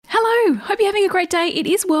Hello. Hope you're having a great day. It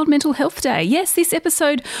is World Mental Health Day. Yes, this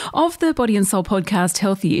episode of the Body and Soul podcast,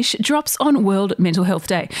 Healthy-ish, drops on World Mental Health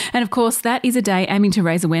Day. And of course, that is a day aiming to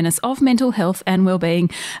raise awareness of mental health and well-being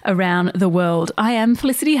around the world. I am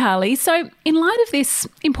Felicity Harley. So in light of this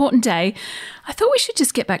important day, I thought we should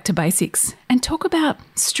just get back to basics and talk about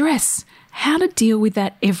stress, how to deal with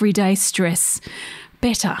that everyday stress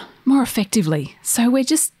better, more effectively, so we're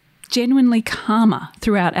just genuinely calmer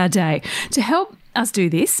throughout our day. To help us do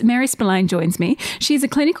this, Mary Spillane joins me. She's a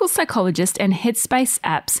clinical psychologist and Headspace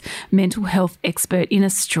app's mental health expert in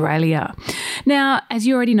Australia. Now, as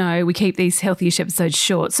you already know, we keep these Healthy-ish episodes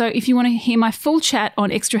short. So if you want to hear my full chat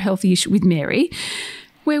on Extra Healthy-ish with Mary,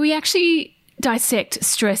 where we actually dissect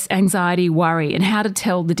stress, anxiety, worry, and how to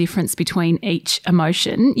tell the difference between each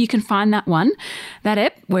emotion, you can find that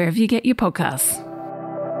app, wherever you get your podcasts.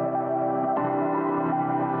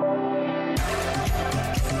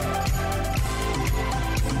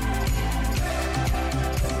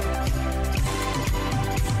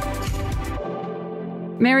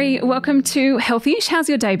 Mary, welcome to Healthy-ish. How's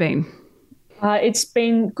your day been? It's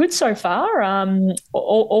been good so far.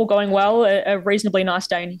 All going well. A reasonably nice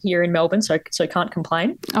day here in Melbourne, so can't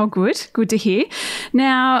complain. Oh, good. Good to hear.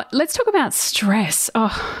 Now, let's talk about stress.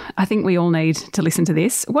 Oh, I think we all need to listen to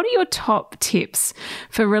this. What are your top tips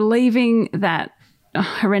for relieving that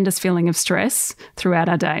horrendous feeling of stress throughout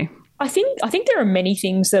our day? I think there are many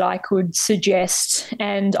things that I could suggest,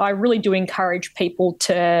 and I really do encourage people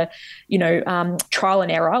to, trial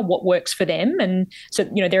and error what works for them. And so,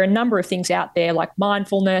 there are a number of things out there like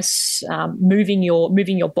mindfulness, moving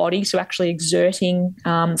your body, so actually exerting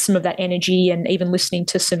some of that energy, and even listening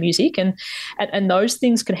to some music, and those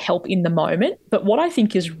things can help in the moment. But what I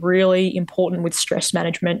think is really important with stress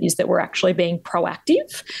management is that we're actually being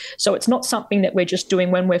proactive. So it's not something that we're just doing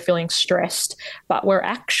when we're feeling stressed, but we're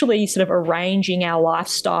actually sort of arranging our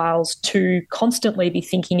lifestyles to constantly be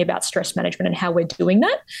thinking about stress management and how we're doing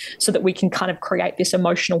that, so that we can kind of create this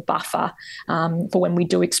emotional buffer for when we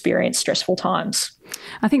do experience stressful times.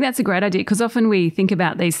 I think that's a great idea, because often we think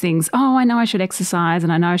about these things, I know I should exercise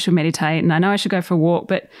and I know I should meditate and I know I should go for a walk,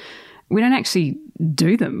 but we don't actually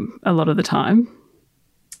do them a lot of the time.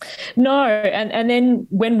 No, and then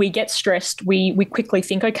when we get stressed, we quickly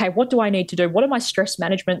think, okay, what do I need to do? What are my stress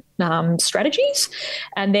management strategies?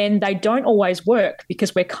 And then they don't always work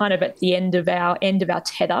because we're kind of at the end of our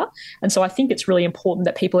tether. And so I think it's really important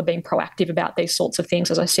that people are being proactive about these sorts of things,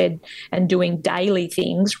 as I said, and doing daily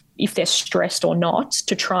things, if they're stressed or not,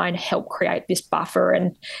 to try and help create this buffer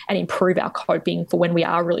and improve our coping for when we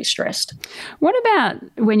are really stressed. What about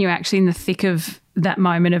when you're actually in the thick of that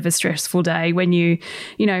moment of a stressful day, when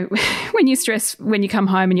when you stress, when you come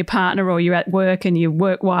home and your partner or you're at work and your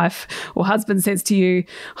work wife or husband says to you,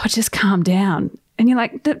 just calm down. And you're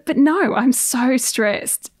like, but no, I'm so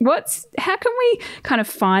stressed. How can we kind of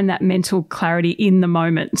find that mental clarity in the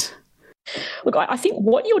moment? Look, I think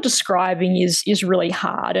what you're describing is really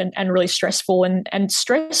hard and really stressful, and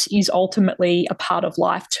stress is ultimately a part of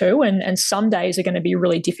life too, and some days are going to be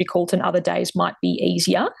really difficult and other days might be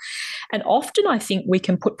easier. And often I think we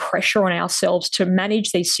can put pressure on ourselves to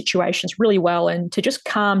manage these situations really well and to just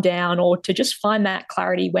calm down or to just find that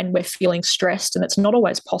clarity when we're feeling stressed, and it's not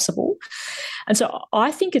always possible. And so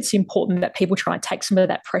I think it's important that people try and take some of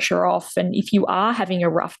that pressure off. And if you are having a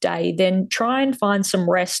rough day, then try and find some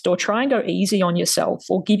rest, or try and go easy on yourself,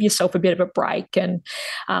 or give yourself a bit of a break, and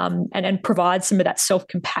provide some of that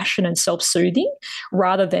self-compassion and self-soothing,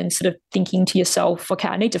 rather than sort of thinking to yourself, okay,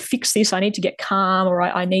 I need to fix this, I need to get calm, or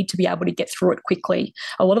I need to be able to get through it quickly.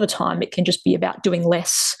 A lot of the time it can just be about doing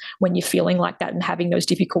less when you're feeling like that and having those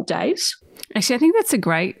difficult days. Actually, I think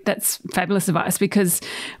that's fabulous advice, because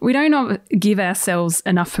we don't give ourselves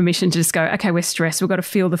enough permission to just go, okay, we're stressed, we've got to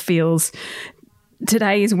feel the feels.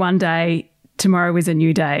 Today is one day, tomorrow is a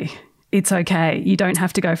new day. It's okay. You don't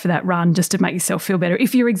have to go for that run just to make yourself feel better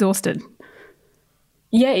if you're exhausted.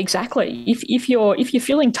 Yeah, exactly. If you're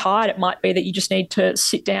feeling tired, it might be that you just need to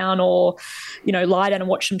sit down or, lie down and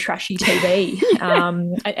watch some trashy TV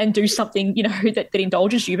and do something, that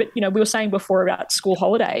indulges you. But, we were saying before about school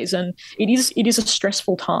holidays, and it is a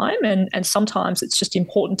stressful time, and sometimes it's just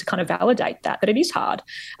important to kind of validate that it is hard,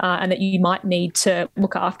 and that you might need to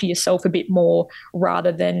look after yourself a bit more,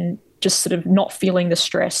 rather than just sort of not feeling the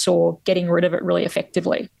stress or getting rid of it really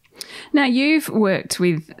effectively. Now, you've worked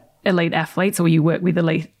with elite athletes, or you work with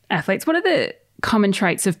elite athletes. What are the common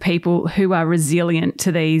traits of people who are resilient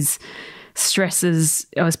to these stresses,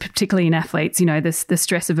 particularly in athletes? The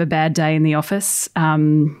stress of a bad day in the office,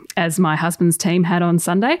 as my husband's team had on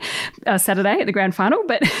Saturday at the grand final.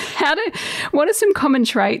 But what are some common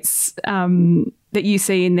traits that you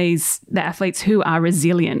see in the athletes who are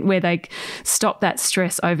resilient, where they stop that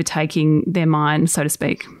stress overtaking their mind, so to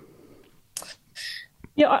speak?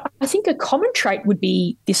 Yeah, I think a common trait would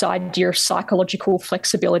be this idea of psychological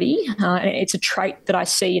flexibility. And it's a trait that I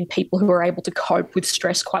see in people who are able to cope with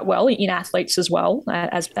stress quite well, in athletes as well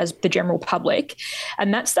as the general public.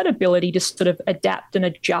 And that's that ability to sort of adapt and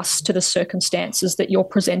adjust to the circumstances that you're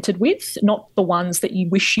presented with, not the ones that you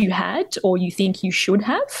wish you had or you think you should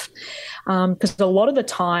have. Because a lot of the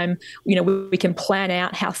time, we can plan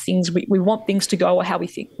out how we want things to go or how we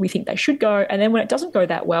think they should go. And then when it doesn't go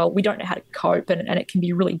that well, we don't know how to cope, and it can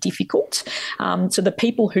be really difficult. So the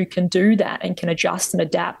people who can do that and can adjust and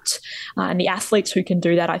adapt, and the athletes who can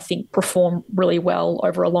do that, I think, perform really well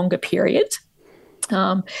over a longer period.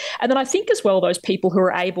 And then I think as well, those people who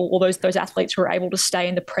are able, or those athletes who are able to stay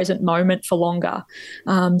in the present moment for longer.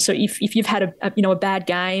 So if you've had a bad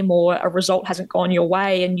game or a result hasn't gone your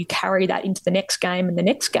way, and you carry that into the next game and the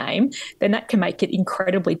next game, then that can make it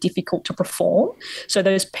incredibly difficult to perform. So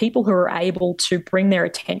those people who are able to bring their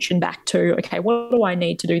attention back to, okay, what do I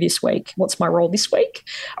need to do this week? What's my role this week?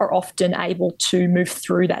 Are often able to move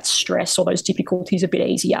through that stress or those difficulties a bit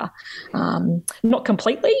easier. Not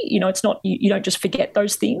completely, it's not, you don't just forget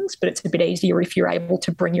those things, but it's a bit easier if you're able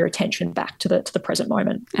to bring your attention back to the present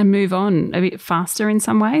moment and move on a bit faster in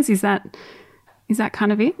some ways. Is that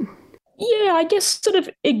kind of it? Yeah, I guess sort of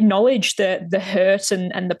acknowledge the hurt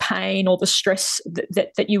and the pain or the stress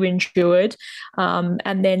that you endured,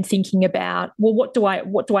 and then thinking about, well, what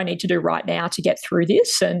do I need to do right now to get through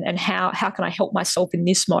this, and how can I help myself in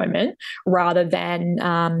this moment, rather than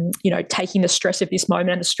taking the stress of this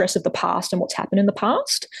moment and the stress of the past and what's happened in the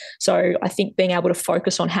past. So I think being able to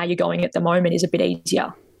focus on how you're going at the moment is a bit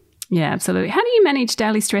easier. Yeah, absolutely. How do you manage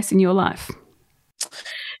daily stress in your life?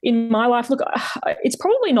 In my life, look, it's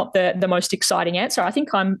probably not the most exciting answer. I think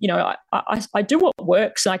I do what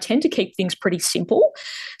works, and I tend to keep things pretty simple.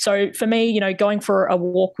 So for me, going for a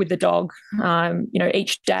walk with the dog,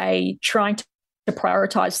 each day, trying to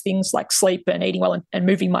prioritize things like sleep and eating well and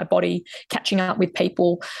moving my body, catching up with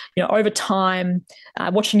people, over time,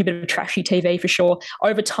 watching a bit of trashy TV for sure.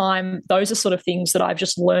 Over time, those are sort of things that I've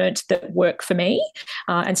just learnt that work for me.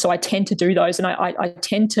 And so I tend to do those, and I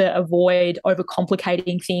tend to avoid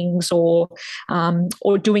overcomplicating things or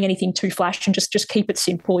doing anything too flash, and just keep it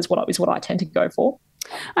simple is what I tend to go for.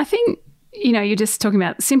 I think you're just talking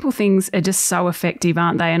about simple things are just so effective,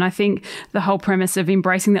 aren't they? And I think the whole premise of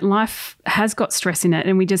embracing that life has got stress in it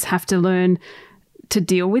and we just have to learn to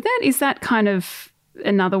deal with it. Is that kind of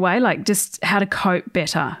another way, like just how to cope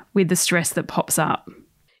better with the stress that pops up?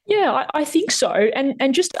 Yeah, I think so.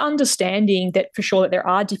 And just understanding that for sure that there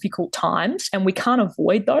are difficult times and we can't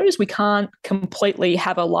avoid those. We can't completely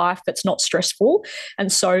have a life that's not stressful.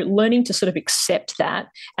 And so learning to sort of accept that,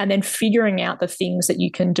 and then figuring out the things that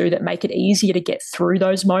you can do that make it easier to get through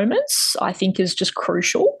those moments, I think is just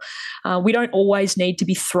crucial. We don't always need to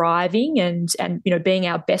be thriving and being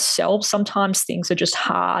our best selves. Sometimes things are just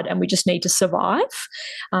hard and we just need to survive.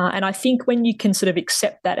 And I think when you can sort of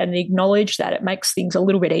accept that and acknowledge that, it makes things a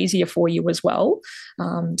little bit easier for you as well.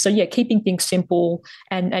 So yeah, keeping things simple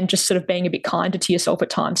and just sort of being a bit kinder to yourself at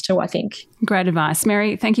times too, I think. Great advice.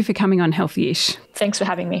 Mary, thank you for coming on Healthy-ish. Thanks for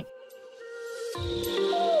having me.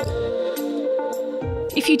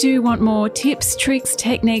 If you do want more tips, tricks,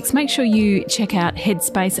 techniques, make sure you check out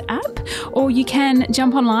Headspace app, or you can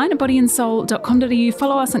jump online at bodyandsoul.com.au,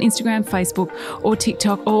 follow us on Instagram, Facebook or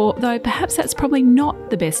TikTok, although perhaps that's probably not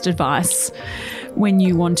the best advice when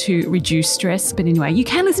you want to reduce stress. But anyway, you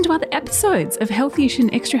can listen to other episodes of Healthy-ish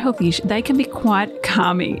and Extra Healthy-ish. They can be quite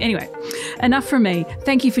calming. Anyway, enough from me.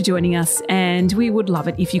 Thank you for joining us, and we would love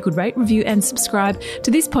it if you could rate, review and subscribe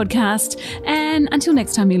to this podcast. And until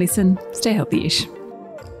next time you listen, stay healthy-ish.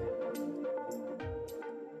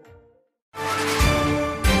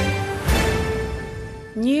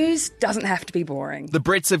 News doesn't have to be boring. The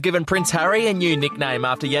Brits have given Prince Harry a new nickname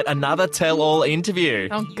after yet another tell-all interview.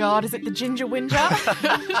 Oh God, is it the Ginger Whinger?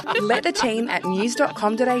 Let the team at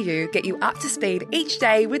news.com.au get you up to speed each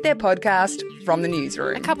day with their podcast, From the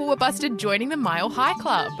Newsroom. A couple were busted joining the Mile High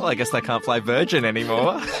Club. Well, I guess they can't play Virgin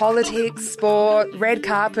anymore. Politics, sport, red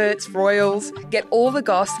carpets, royals. Get all the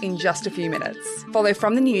goss in just a few minutes. Follow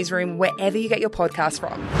From the Newsroom wherever you get your podcasts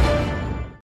from.